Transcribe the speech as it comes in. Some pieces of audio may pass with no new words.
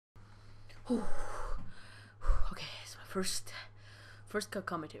Okay, it's my first cut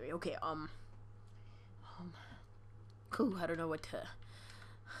commentary. Okay, cool. I don't know what to,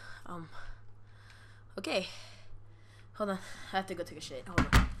 okay, hold on. I have to go take a shit. Hold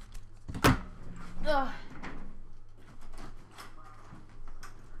on. Ugh.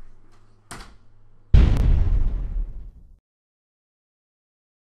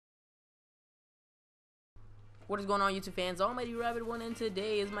 What is going on, YouTube fans? Almighty Rabbit 1, and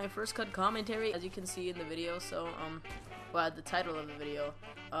today is my first cut commentary, as you can see in the video. So, well, the title of the video.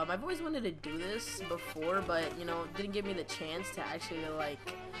 I've always wanted to do this before, but, you know, didn't give me the chance to actually, like,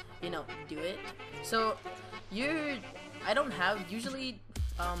 you know, do it. So, I don't have, usually,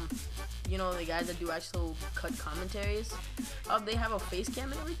 you know, the guys that do actual cut commentaries, they have a face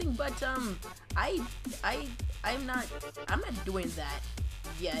cam and everything, but, I'm not doing that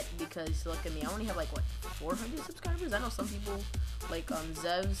yet, because look at me, I only have like what, 400 subscribers. I know some people like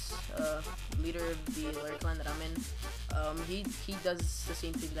Zevs, leader of the Lyric Line that I'm in, he does the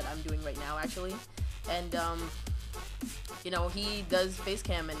same thing that I'm doing right now actually, and you know, he does face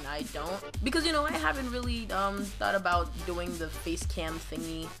cam and I don't, because you know, I haven't really thought about doing the face cam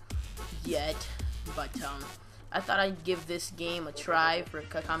thingy yet, but I thought I'd give this game a try for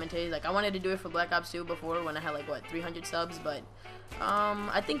commentaries. Like, I wanted to do it for Black Ops 2 before when I had like what, 300 subs, but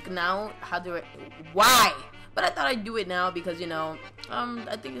I think now why? But I thought I'd do it now because, you know,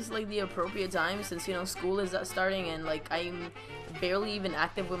 I think it's like the appropriate time, since, you know, school is starting and like I'm barely even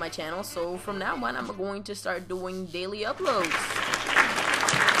active with my channel. So from now on, I'm going to start doing daily uploads.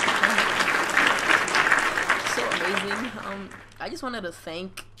 So amazing. I just wanted to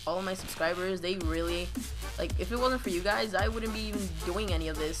thank all of my subscribers. They really, like, if it wasn't for you guys, I wouldn't be even doing any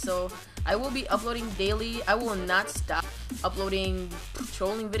of this. So I will be uploading daily. I will not stop uploading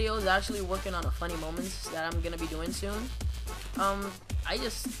trolling videos. Actually working on a funny moments that I'm gonna be doing soon. I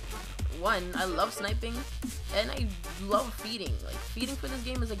love sniping and I love feeding. Like, feeding for this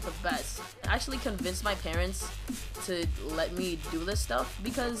game is like the best. I actually convinced my parents to let me do this stuff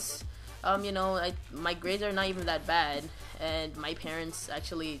because you know, my grades are not even that bad, and my parents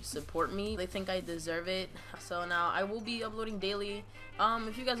actually support me. They think I deserve it. So now I will be uploading daily.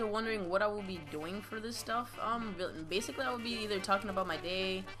 If you guys are wondering what I will be doing for this stuff, basically I will be either talking about my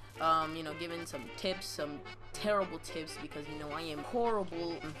day, you know, giving some tips, some terrible tips, because, you know, I am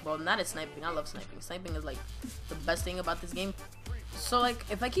horrible. Well, not at sniping. I love sniping. Sniping is like the best thing about this game. So like,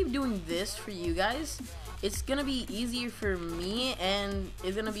 if I keep doing this for you guys, it's gonna be easier for me, and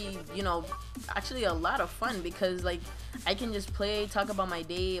it's gonna be, you know, actually a lot of fun, because like I can just play, talk about my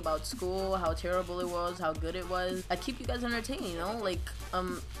day, about school, how terrible it was, how good it was. I keep you guys entertained, you know, like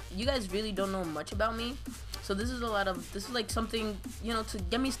you guys really don't know much about me, so this is like something, you know, to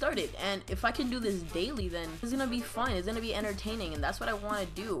get me started. And if I can do this daily, then it's gonna be fun, it's gonna be entertaining, and that's what I want to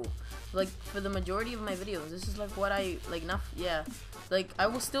do. Like, for the majority of my videos, this is like what I like. Like,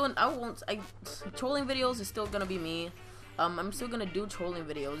 trolling videos is still gonna be me. I'm still gonna do trolling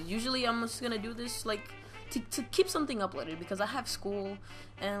videos. Usually I'm just gonna do this like to keep something uploaded, because I have school,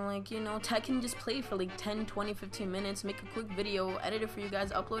 and like, you know, I can just play for like 10, 20, 15 minutes, make a quick video, edit it for you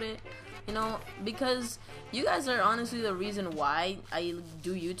guys, upload it, you know, because you guys are honestly the reason why I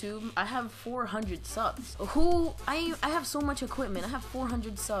do YouTube. I have 400 subs. I have so much equipment. I have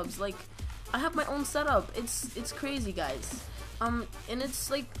 400 subs. Like, I have my own setup. It's crazy, guys. And it's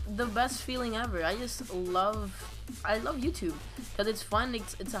like the best feeling ever. I love YouTube because it's fun.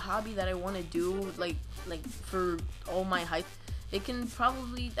 It's a hobby that I want to do, like for all my hype. I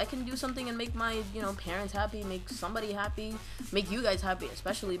can do something and make my, you know, parents happy, make somebody happy, make you guys happy,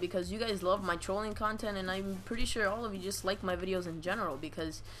 especially because you guys love my trolling content, and I'm pretty sure all of you just like my videos in general,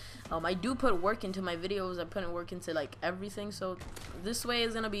 because I do put work into my videos. I put work into like everything, so this way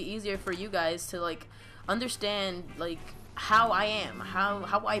is gonna be easier for you guys to like understand like how I am,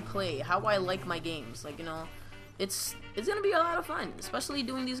 how I play, how I like my games. Like, you know, it's gonna be a lot of fun, especially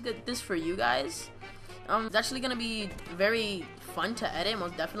doing this for you guys. It's actually gonna be very fun to edit,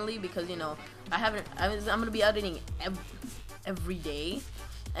 most definitely, because, you know, I'm gonna be editing every day,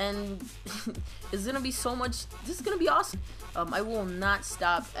 and it's gonna be so much. This is gonna be awesome. I will not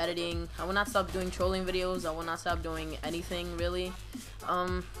stop editing. I will not stop doing trolling videos. I will not stop doing anything really.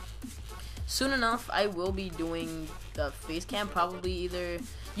 Soon enough, I will be doing the face cam, probably either.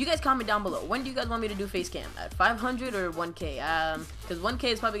 You guys comment down below. When do you guys want me to do face cam? At 500 or 1K? Because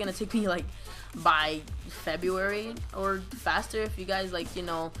 1K is probably gonna take me like by February or faster, if you guys, like, you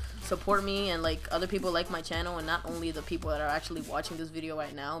know, support me and like other people like my channel, and not only the people that are actually watching this video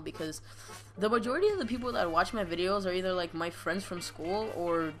right now, because the majority of the people that watch my videos are either like my friends from school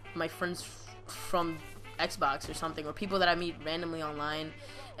or my friends from Xbox or something, or people that I meet randomly online.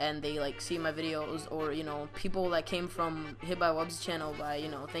 and they like see my videos, or you know, people that came from Hit by Wub's channel, by, you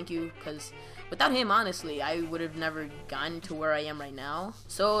know, thank you, because without him, honestly, I would have never gotten to where I am right now.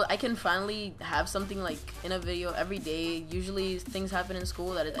 So I can finally have something like in a video every day. Usually things happen in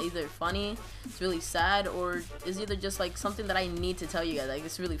school that is either funny, it's really sad, or is either just like something that I need to tell you guys. Like,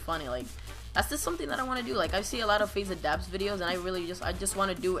 it's really funny. Like, that's just something that I want to do. Like, I see a lot of FaZe Adapts videos, and I just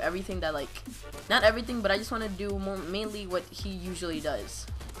want to do everything that, like, not everything, but I just want to do mainly what he usually does.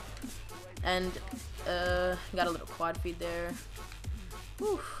 And got a little quad feed there.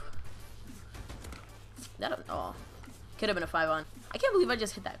 Whew. That, oh, could have been a 5-on. I can't believe I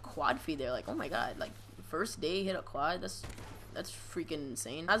just hit that quad feed there. Like, oh my god, like, first day hit a quad. That's freaking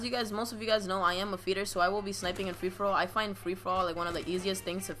insane. As you guys, most of you guys know, I am a feeder, so I will be sniping in free-for-all. I find free-for-all like one of the easiest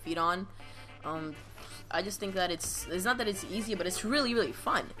things to feed on. I just think that it's not that it's easy, but it's really, really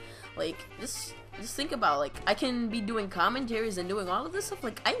fun. Like, just think about, like, I can be doing commentaries and doing all of this stuff.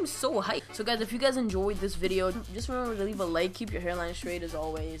 Like, I am so hyped. So guys, if you guys enjoyed this video, just remember to leave a like, keep your hairline straight as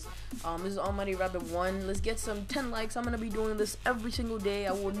always. This is Almighty Rabbit 1. Let's get some 10 likes. I'm gonna be doing this every single day.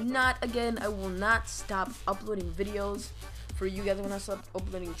 I will not stop uploading videos for you guys. I will not stop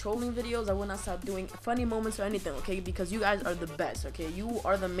uploading trolling videos. I will not stop doing funny moments or anything, okay? Because you guys are the best, okay? You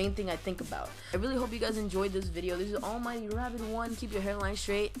are the main thing I think about. I really hope you guys enjoyed this video. This is Almighty Rabbit 1. Keep your hairline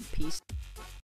straight. Peace.